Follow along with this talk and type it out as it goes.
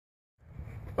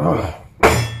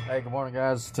Hey, good morning,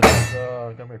 guys. Today's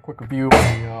gonna be a quick review of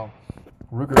the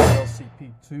Ruger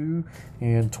LCP II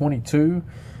and 22.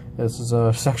 This is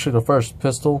actually the first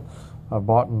pistol I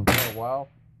bought in a while.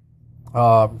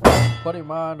 A buddy of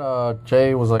mine,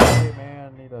 Jay, was like, "Hey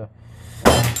man,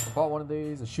 I bought one of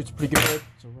these. It shoots pretty good,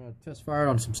 so we're gonna test fire it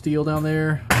on some steel down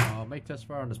there. May test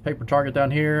fire on this paper target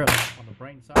down here on the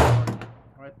brain side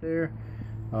right there.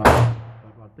 I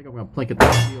think I'm going to plink at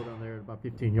that steel down there at about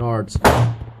 15 yards.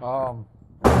 So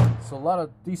a lot of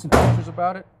decent features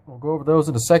about it. We'll go over those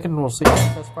in a second. We'll see how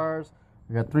it test fires.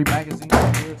 We got 3 magazines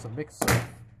here. It's a mix of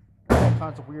all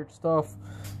kinds of weird stuff.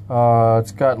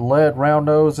 It's got lead round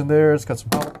nose in there. It's got some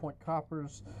hollow point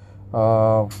coppers.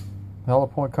 Hollow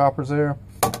point coppers there.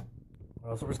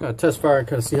 So we're just going to test fire and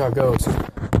kind of see how it goes.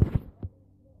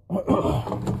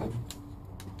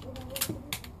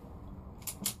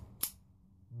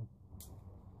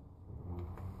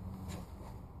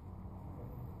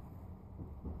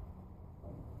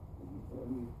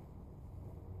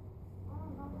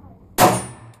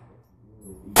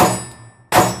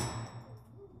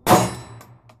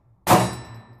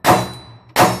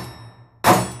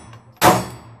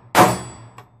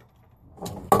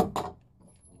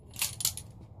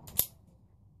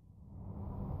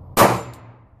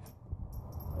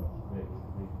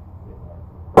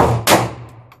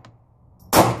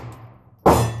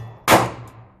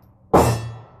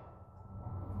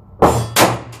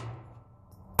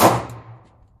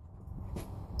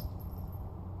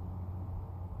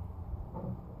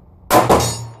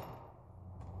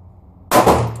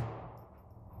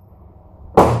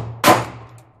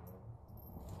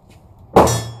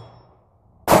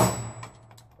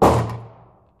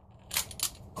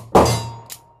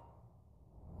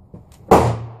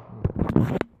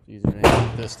 Easier to aim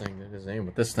with this thing than it is to aim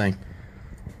with this thing.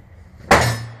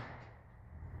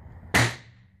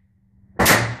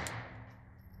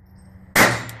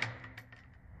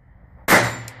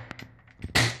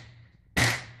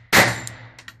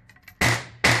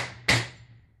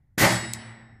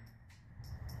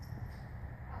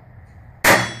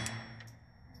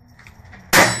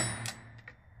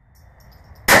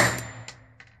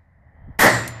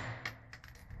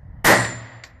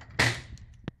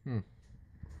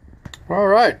 All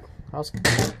right, that was kind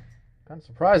of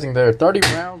surprising there. 30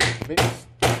 rounds mixed,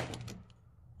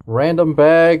 random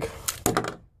bag,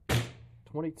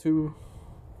 22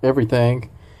 everything,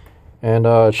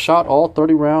 and shot all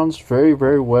 30 rounds very,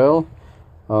 very well.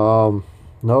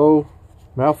 No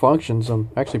malfunctions. I'm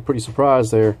actually pretty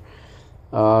surprised there.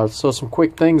 So some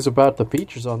quick things about the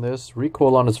features on this.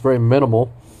 Recoil on it's very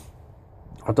minimal.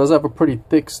 It does have a pretty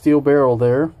thick steel barrel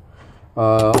there.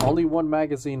 Only 1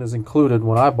 magazine is included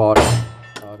when I bought it.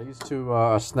 These 2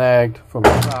 I snagged from the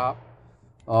top.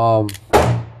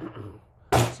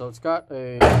 So it's got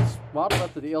it's modeled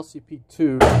after the LCP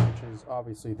II, which is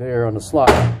obviously there on the slide.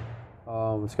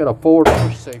 It's got a forward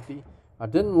push safety. I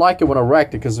didn't like it when I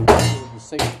racked it because the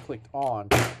safety clicked on.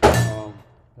 I'm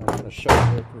going to show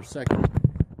you there for a second.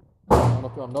 I don't know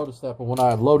if y'all noticed that, but when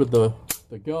I loaded the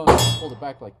gun and pulled it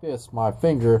back like this, my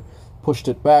finger pushed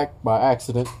it back by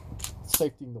accident,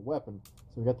 safetying the weapon.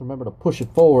 So we got to remember to push it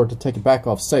forward to take it back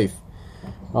off safe.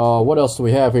 What else do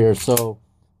we have here? So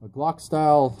a Glock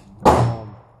style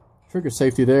trigger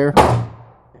safety there.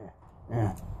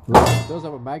 It does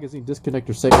have a magazine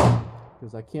disconnector safety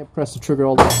because I can't press the trigger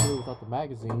all the way through without the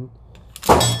magazine.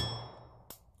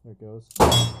 There it goes.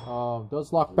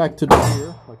 Does lock back to the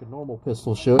rear like a normal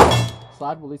pistol should.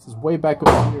 Slide release is way back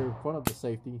over here in front of the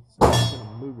safety, so you're going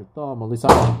to move your thumb, at least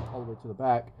I'm all the way to the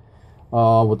back,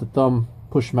 with the thumb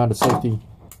push mounted safety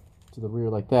to the rear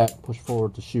like that, push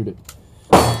forward to shoot it.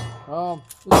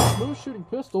 It's a smooth shooting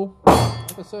pistol.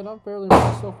 Like I said, I'm fairly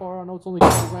impressed so far. I know it's only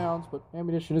 50 rounds, but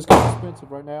ammunition is kind of expensive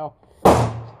right now.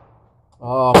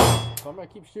 So I'm going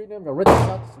to keep shooting them. I'm going to rent this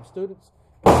out to some students,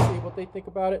 see what they think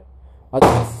about it. I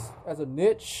think this, as a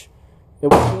niche, it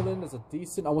will fill in as a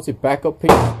decent, I won't say backup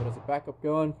piece, but as a backup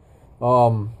gun.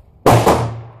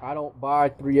 I don't buy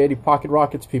 380 pocket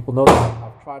rockets. People know that.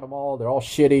 I've tried them all. They're all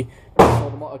shitty.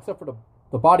 Sold them all, except for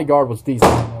the bodyguard was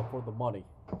decent for the money.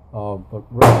 But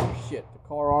really shit. The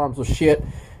car arms was shit.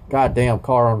 Goddamn,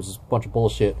 car arms is a bunch of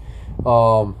bullshit.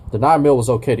 The 9mm was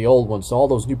okay, the old one. So all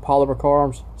those new polymer car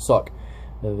arms suck.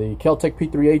 The Kel-Tec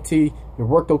P3AT, it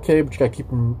worked okay, but you gotta keep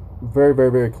them very,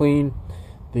 very, very clean.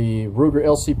 The Ruger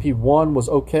LCP I was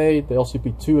okay. The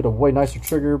LCP II had a way nicer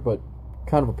trigger, but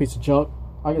kind of a piece of junk.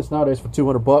 I guess nowadays for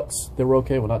 200 bucks, they were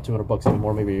okay. Well, not 200 bucks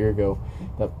anymore, maybe a year ago.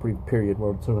 That period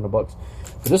were 200 bucks.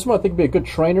 But this one I think would be a good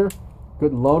trainer,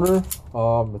 good loaner.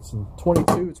 It's in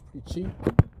 22, it's pretty cheap.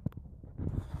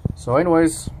 So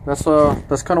anyways, that's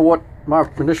kind of what my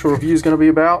initial review is going to be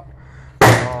about.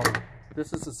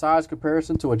 This is the size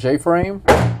comparison to a J-frame.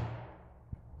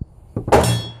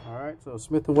 Alright, so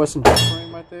Smith & Wesson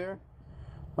J-frame right there.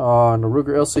 And the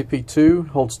Ruger LCP II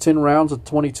holds 10 rounds of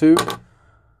 22.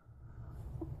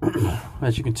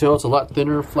 As you can tell, it's a lot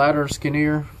thinner, flatter,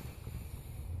 skinnier.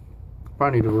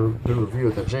 Probably need to do a review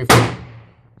of that J-frame.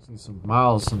 See some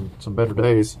miles and some better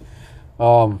days.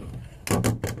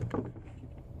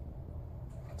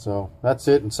 So that's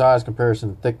it in size comparison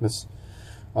and thickness.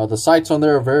 The sights on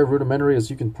there are very rudimentary, as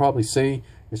you can probably see.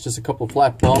 It's just a couple of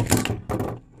flat bumps.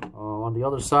 On the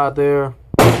other side there,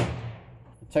 the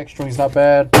texturing is not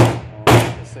bad. Like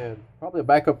I said, probably a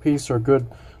backup piece or a good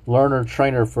learner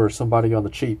trainer for somebody on the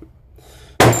cheap.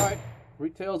 Alright,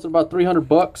 retails at about 300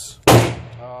 bucks.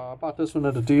 I bought this one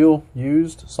at a deal,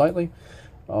 used slightly.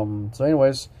 So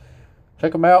anyways,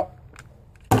 check them out.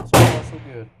 So far so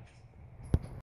good.